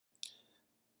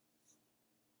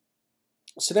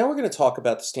So now we're going to talk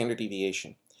about the standard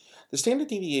deviation. The standard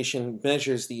deviation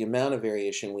measures the amount of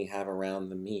variation we have around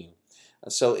the mean.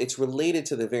 So it's related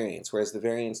to the variance, whereas the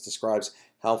variance describes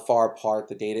how far apart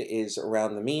the data is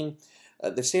around the mean.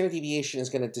 The standard deviation is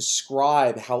going to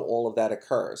describe how all of that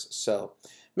occurs. So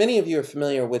many of you are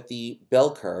familiar with the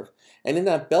bell curve, and in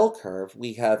that bell curve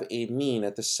we have a mean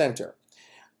at the center.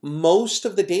 Most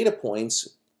of the data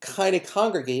points kind of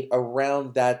congregate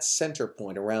around that center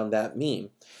point, around that mean.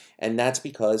 And that's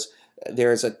because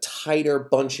there's a tighter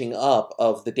bunching up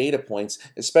of the data points,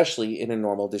 especially in a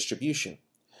normal distribution.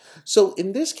 So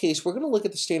in this case, we're going to look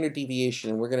at the standard deviation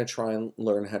and we're going to try and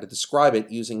learn how to describe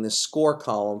it using this score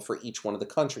column for each one of the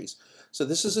countries. So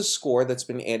this is a score that's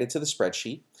been added to the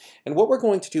spreadsheet. And what we're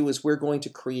going to do is we're going to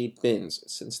create bins.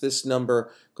 Since this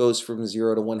number goes from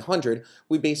 0 to 100,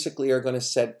 we basically are going to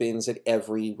set bins at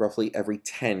roughly every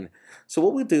 10. So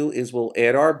what we'll do is we'll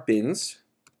add our bins.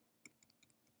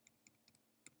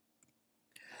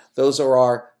 Those are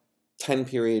our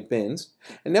 10-period bins.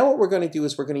 And now what we're going to do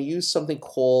is we're going to use something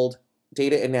called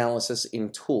data analysis in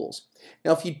tools.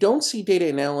 Now if you don't see data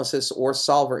analysis or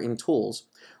solver in tools,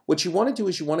 what you want to do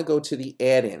is you want to go to the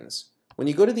add-ins. When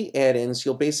you go to the add-ins,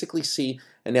 you'll basically see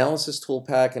analysis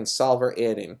toolpack and solver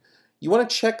add-in. You want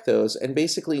to check those and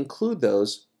basically include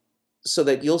those so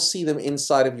that you'll see them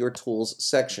inside of your tools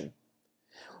section.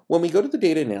 When we go to the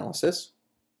data analysis,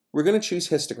 we're going to choose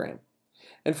histogram.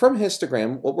 And from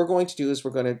histogram, what we're going to do is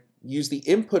we're going to use the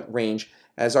input range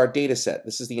as our data set.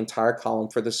 This is the entire column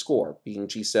for the score, being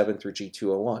G7 through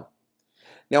G201.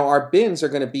 Now our bins are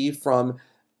going to be from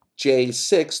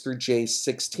J6 through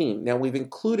J16. Now we've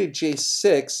included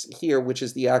J6 here, which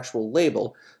is the actual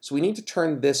label, so we need to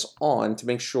turn this on to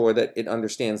make sure that it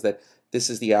understands that this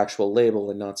is the actual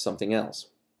label and not something else.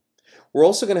 We're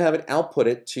also going to have it output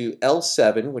it to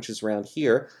L7, which is around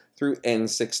here, through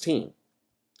N16.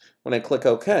 When I click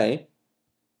OK,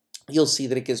 you'll see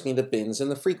that it gives me the bins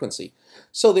and the frequency.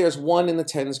 So there's 1 in the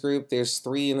 10s group, there's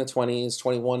 3 in the 20s,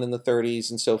 21 in the 30s,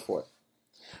 and so forth.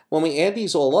 When we add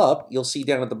these all up, you'll see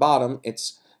down at the bottom,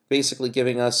 it's basically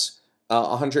giving us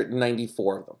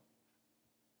 194 of them.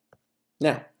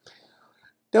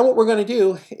 Now what we're going to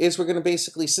do is we're going to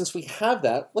basically, since we have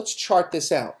that, let's chart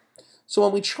this out. So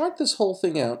when we chart this whole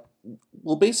thing out,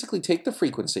 we'll basically take the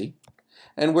frequency,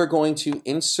 and we're going to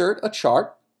insert a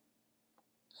chart.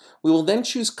 We will then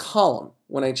choose column.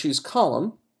 When I choose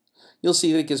column, you'll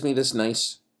see that it gives me this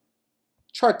nice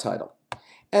chart title.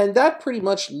 And that pretty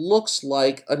much looks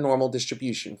like a normal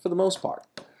distribution for the most part.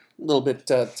 A little bit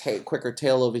quicker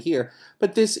tail over here,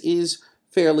 but this is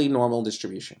fairly normal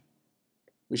distribution.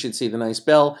 We should see the nice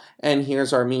bell, and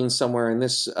here's our mean somewhere in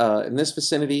this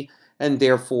vicinity, and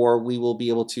therefore we will be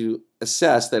able to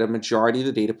assess that a majority of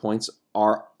the data points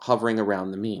are hovering around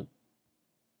the mean.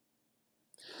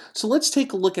 So let's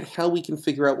take a look at how we can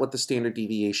figure out what the standard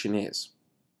deviation is.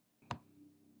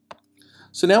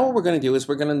 So now what we're going to do is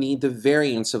we're going to need the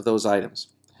variance of those items.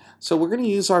 So we're going to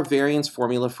use our variance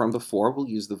formula from before. We'll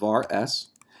use the var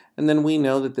s, and then we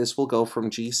know that this will go from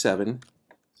G7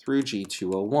 through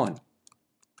G201.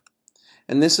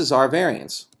 And this is our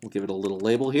variance. We'll give it a little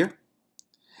label here.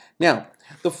 Now,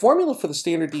 the formula for the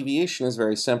standard deviation is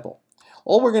very simple.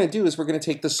 All we're going to do is we're going to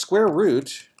take the square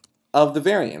root of the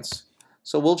variance.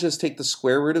 So we'll just take the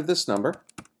square root of this number,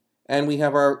 and we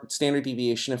have our standard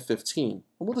deviation of 15. And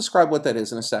we'll describe what that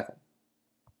is in a second.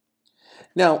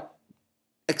 Now,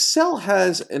 Excel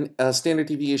has a standard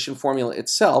deviation formula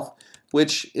itself,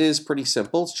 which is pretty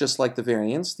simple. It's just like the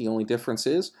variance. The only difference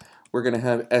is we're going to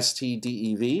have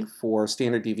STDEV for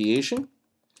standard deviation,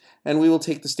 and we will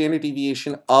take the standard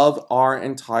deviation of our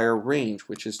entire range,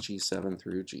 which is G7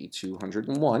 through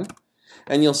G201,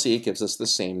 and you'll see it gives us the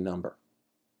same number.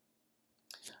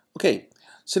 Okay,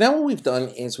 so now what we've done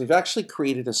is we've actually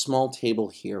created a small table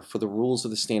here for the rules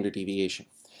of the standard deviation.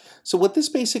 So what this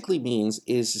basically means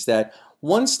is that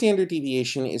one standard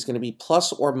deviation is going to be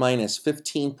plus or minus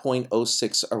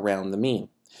 15.06 around the mean.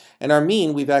 And our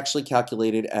mean we've actually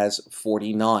calculated as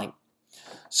 49.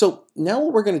 So now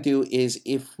what we're going to do is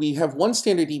if we have one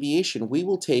standard deviation, we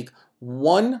will take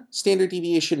one standard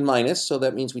deviation minus, so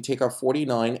that means we take our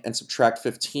 49 and subtract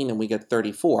 15 and we get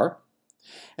 34.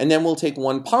 And then we'll take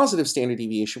one positive standard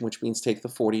deviation, which means take the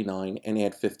 49 and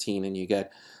add 15 and you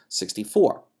get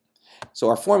 64. So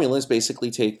our formula is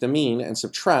basically take the mean and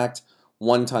subtract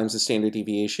 1 times the standard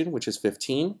deviation, which is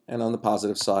 15, and on the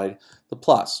positive side, the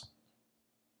plus.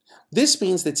 This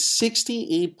means that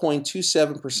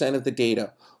 68.27% of the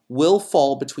data will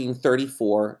fall between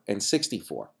 34 and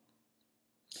 64.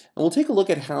 And we'll take a look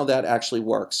at how that actually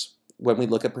works when we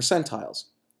look at percentiles.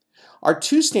 Our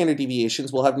two standard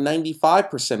deviations will have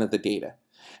 95% of the data,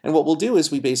 And what we'll do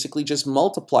is we basically just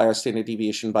multiply our standard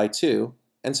deviation by 2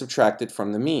 and subtract it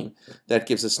from the mean. That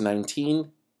gives us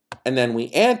 19, and then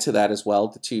we add to that as well,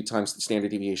 the 2 times the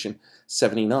standard deviation,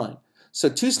 79. So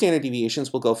 2 standard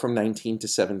deviations will go from 19 to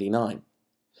 79.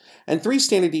 And 3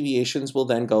 standard deviations will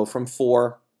then go from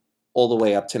 4 all the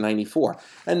way up to 94,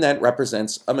 and that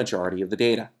represents a majority of the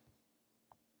data.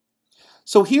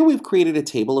 So here we've created a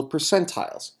table of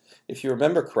percentiles. If you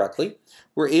remember correctly,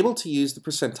 we're able to use the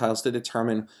percentiles to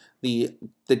determine the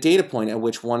data point at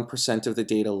which 1% of the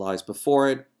data lies before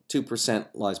it, 2%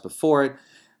 lies before it,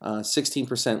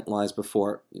 16% lies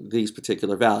before these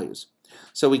particular values.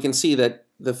 So we can see that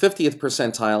the 50th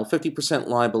percentile, 50%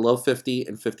 lie below 50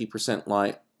 and 50%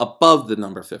 lie above the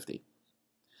number 50.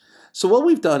 So what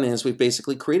we've done is we've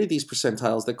basically created these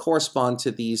percentiles that correspond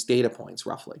to these data points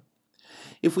roughly.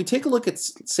 If we take a look at,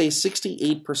 say,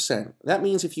 68%, that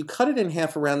means if you cut it in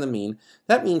half around the mean,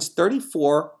 that means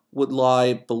 34 would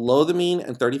lie below the mean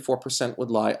and 34% would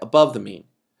lie above the mean.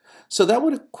 So that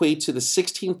would equate to the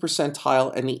 16th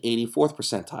percentile and the 84th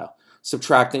percentile,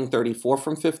 subtracting 34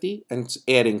 from 50 and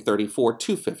adding 34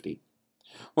 to 50.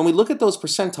 When we look at those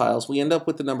percentiles, we end up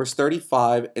with the numbers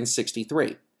 35 and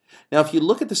 63. Now, if you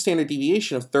look at the standard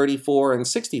deviation of 34 and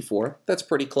 64, that's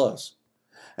pretty close.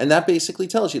 And that basically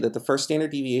tells you that the first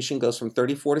standard deviation goes from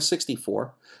 34 to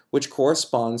 64, which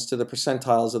corresponds to the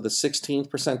percentiles of the 16th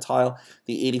percentile,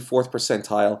 the 84th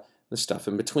percentile, the stuff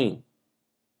in between.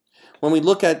 When we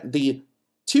look at the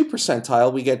 2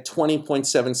 percentile, we get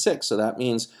 20.76. So that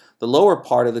means the lower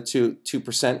part of the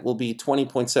 2% will be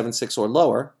 20.76 or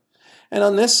lower. And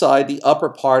on this side, the upper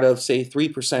part of, say,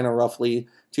 3% or roughly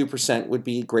 2% would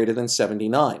be greater than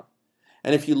 79.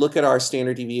 And if you look at our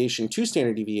standard deviation, 2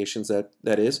 standard deviations,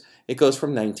 that is, it goes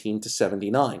from 19 to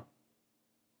 79.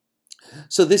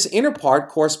 So this inner part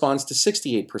corresponds to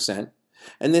 68%,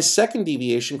 and this second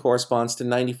deviation corresponds to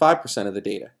 95% of the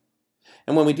data.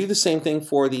 And when we do the same thing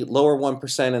for the lower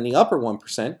 1% and the upper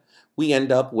 1%, we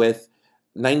end up with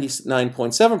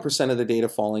 99.7% of the data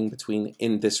falling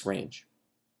in this range.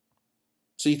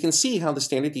 So you can see how the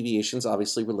standard deviations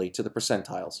obviously relate to the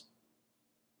percentiles.